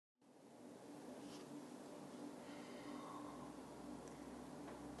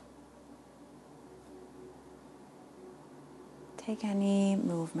take any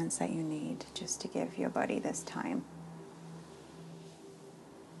movements that you need just to give your body this time.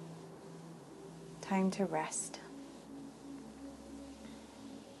 Time to rest.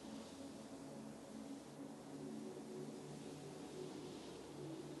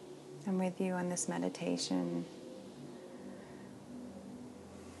 I'm with you on this meditation.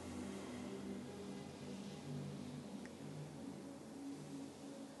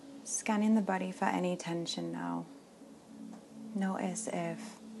 Scanning the body for any tension now. Notice if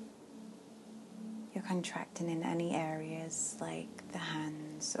you're contracting in any areas like the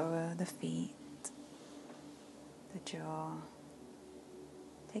hands or the feet, the jaw.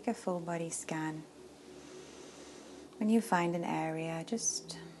 Take a full body scan. When you find an area,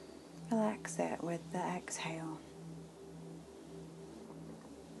 just relax it with the exhale.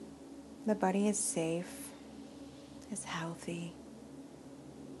 The body is safe, it's healthy,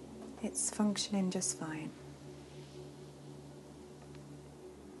 it's functioning just fine.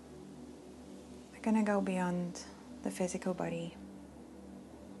 We're going to go beyond the physical body.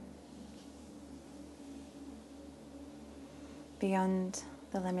 Beyond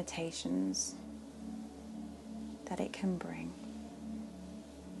the limitations that it can bring.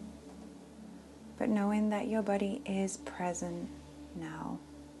 But knowing that your body is present now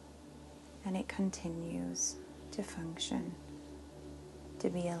and it continues to function, to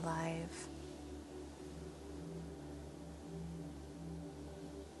be alive.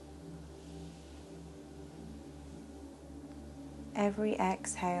 Every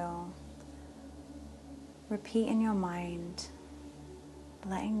exhale, repeat in your mind,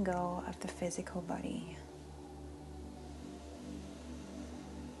 letting go of the physical body.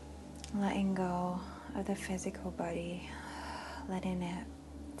 Letting go of the physical body, letting it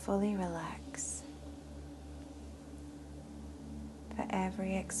fully relax. For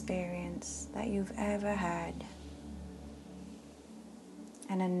every experience that you've ever had,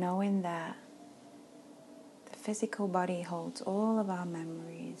 and in knowing that the physical body holds all of our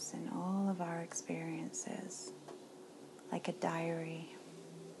memories and all of our experiences, like a diary.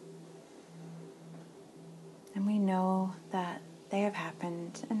 And we know that they have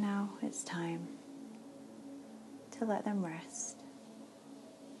happened, and now it's time to let them rest.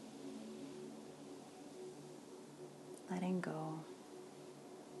 Letting go.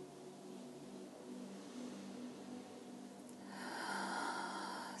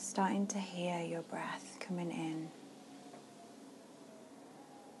 Starting to hear your breath coming in.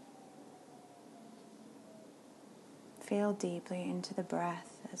 Feel deeply into the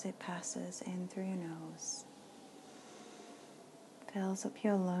breath as it passes in through your nose. Fills up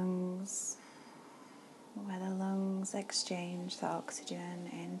your lungs, where the lungs exchange the oxygen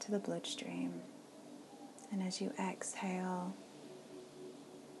into the bloodstream. And as you exhale,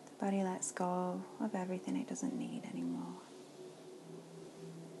 the body lets go of everything it doesn't need anymore.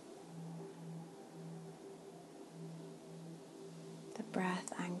 The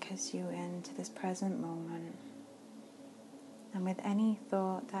breath anchors you into this present moment. And with any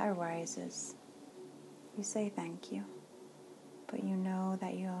thought that arises, you say thank you. But you know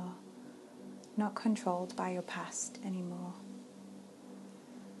that you're not controlled by your past anymore.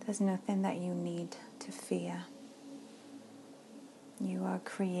 There's nothing that you need to fear. You are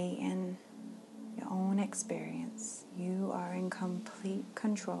creating your own experience. You are in complete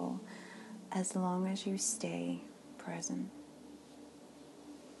control as long as you stay present.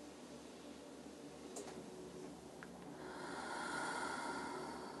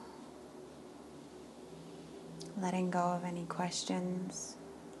 Letting go of any questions,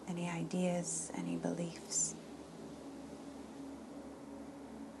 any ideas, any beliefs.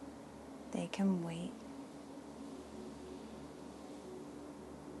 They can wait.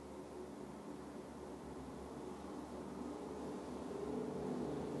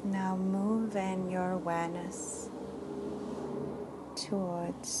 Now move in your awareness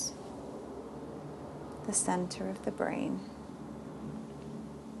towards the center of the brain.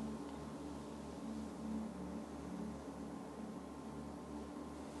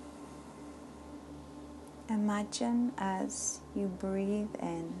 Imagine as you breathe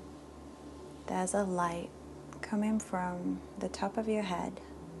in, there's a light coming from the top of your head,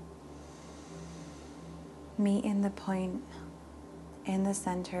 meeting the point in the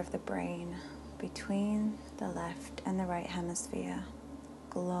center of the brain between the left and the right hemisphere,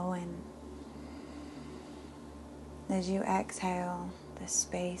 glowing. As you exhale, the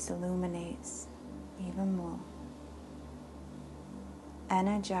space illuminates even more,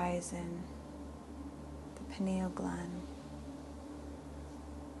 energizing the pineal gland,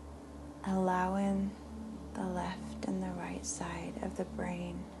 allowing the left and the right side of the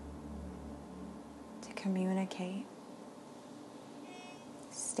brain to communicate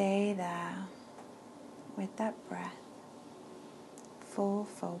stay there with that breath, full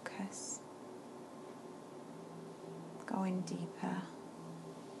focus, going deeper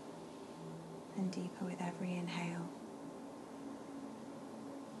and deeper with every inhale.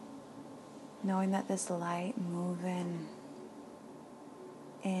 Knowing that this light moving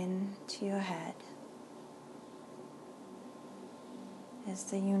into your head is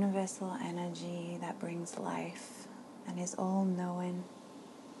the universal energy that brings life and is all-knowing.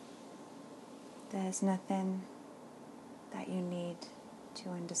 There's nothing that you need to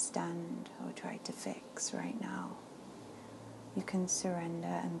understand or try to fix right now. You can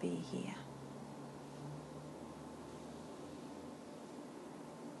surrender and be here.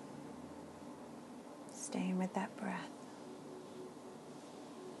 Staying with that breath.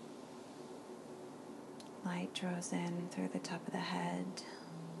 Light draws in through the top of the head,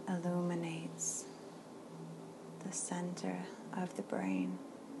 illuminates the center of the brain.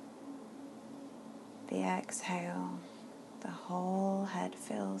 The exhale, the whole head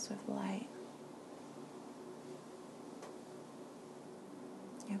fills with light.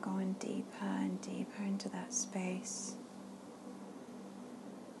 You're going deeper and deeper into that space.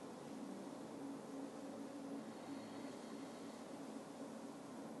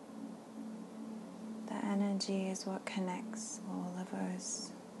 The energy is what connects all of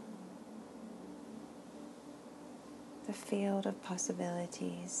us. The field of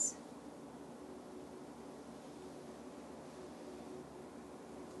possibilities.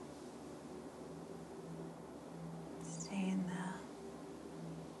 Staying there.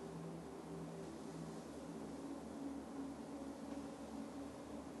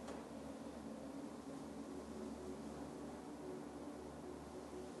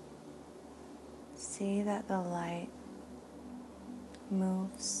 See that the light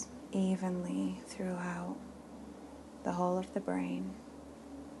moves evenly throughout the whole of the brain.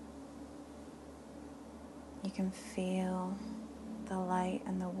 You can feel the light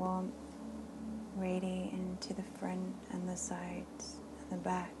and the warmth radiating to the front and the sides and the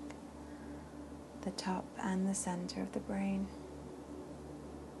back, the top and the center of the brain.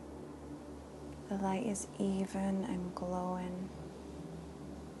 The light is even and glowing.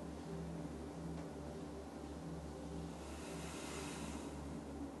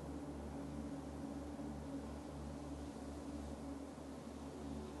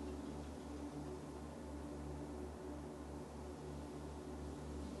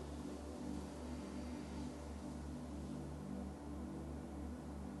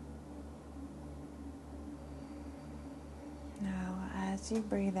 As you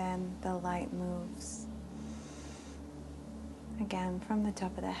breathe in, the light moves again from the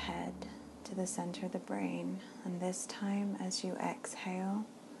top of the head to the center of the brain. And this time, as you exhale,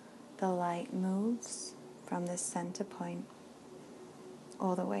 the light moves from this center point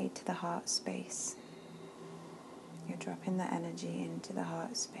all the way to the heart space. You're dropping the energy into the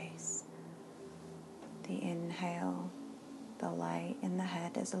heart space. The inhale, the light in the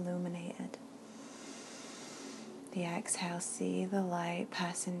head is illuminated. The exhale, see the light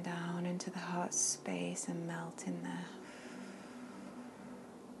passing down into the heart space and melting there.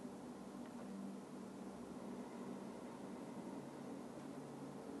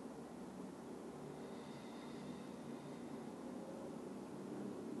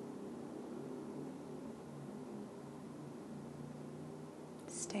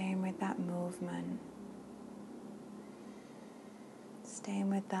 Staying with that movement. Staying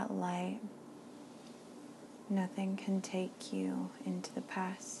with that light. Nothing can take you into the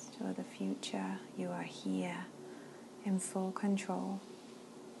past or the future. You are here in full control.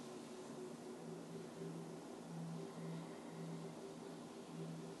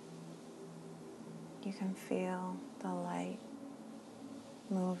 You can feel the light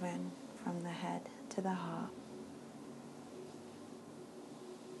moving from the head to the heart.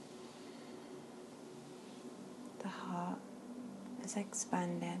 The heart is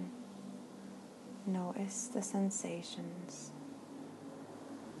expanding. Notice the sensations.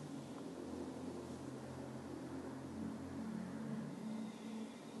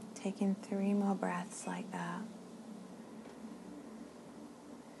 Taking 3 more breaths like that.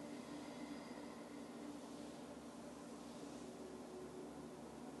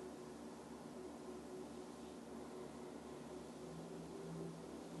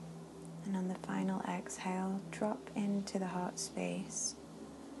 And on the final exhale, drop into the heart space.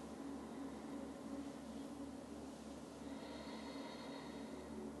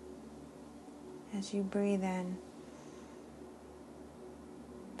 As you breathe in,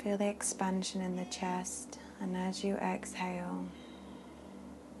 feel the expansion in the chest, and as you exhale,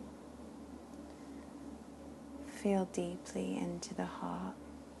 feel deeply into the heart.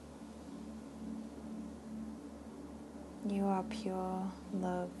 You are pure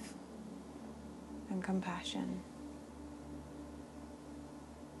love and compassion.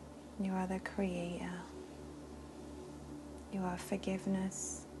 You are the creator. You are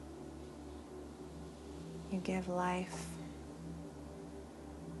forgiveness. You give life.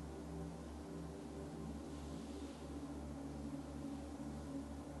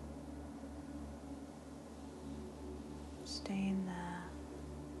 Stay in there.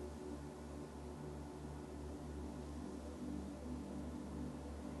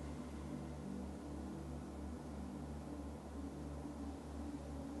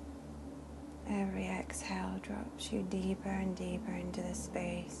 Every exhale drops you deeper and deeper into the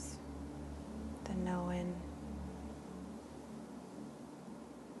space, the knowing.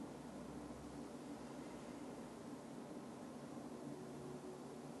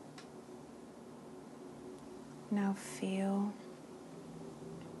 Now feel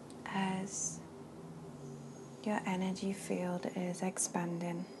as your energy field is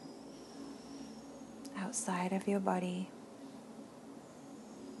expanding outside of your body.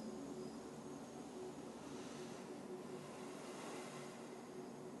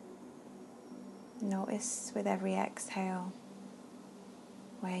 Notice with every exhale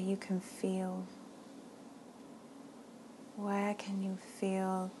where you can feel. Where can you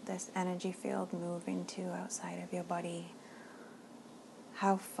feel this energy field moving to outside of your body?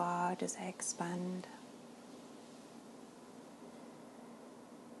 How far does it expand?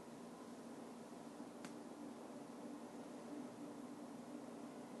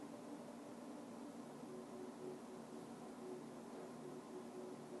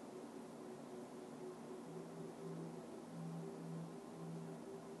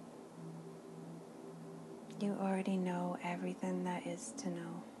 You already know everything there is to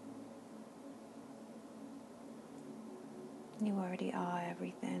know. You already are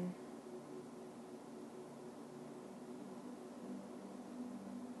everything.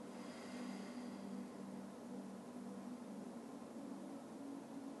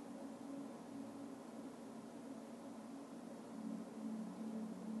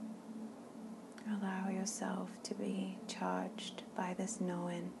 Allow yourself to be charged by this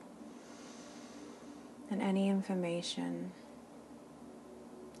knowing, and any information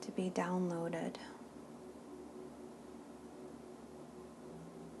to be downloaded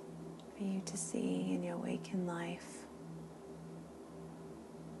for you to see in your waking life.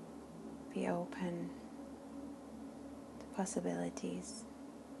 Be open to possibilities.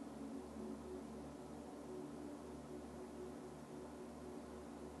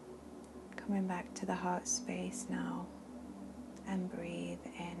 Coming back to the heart space now, and breathe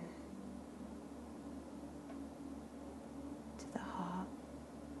in to the heart,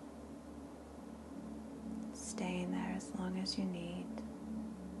 staying there as long as you need.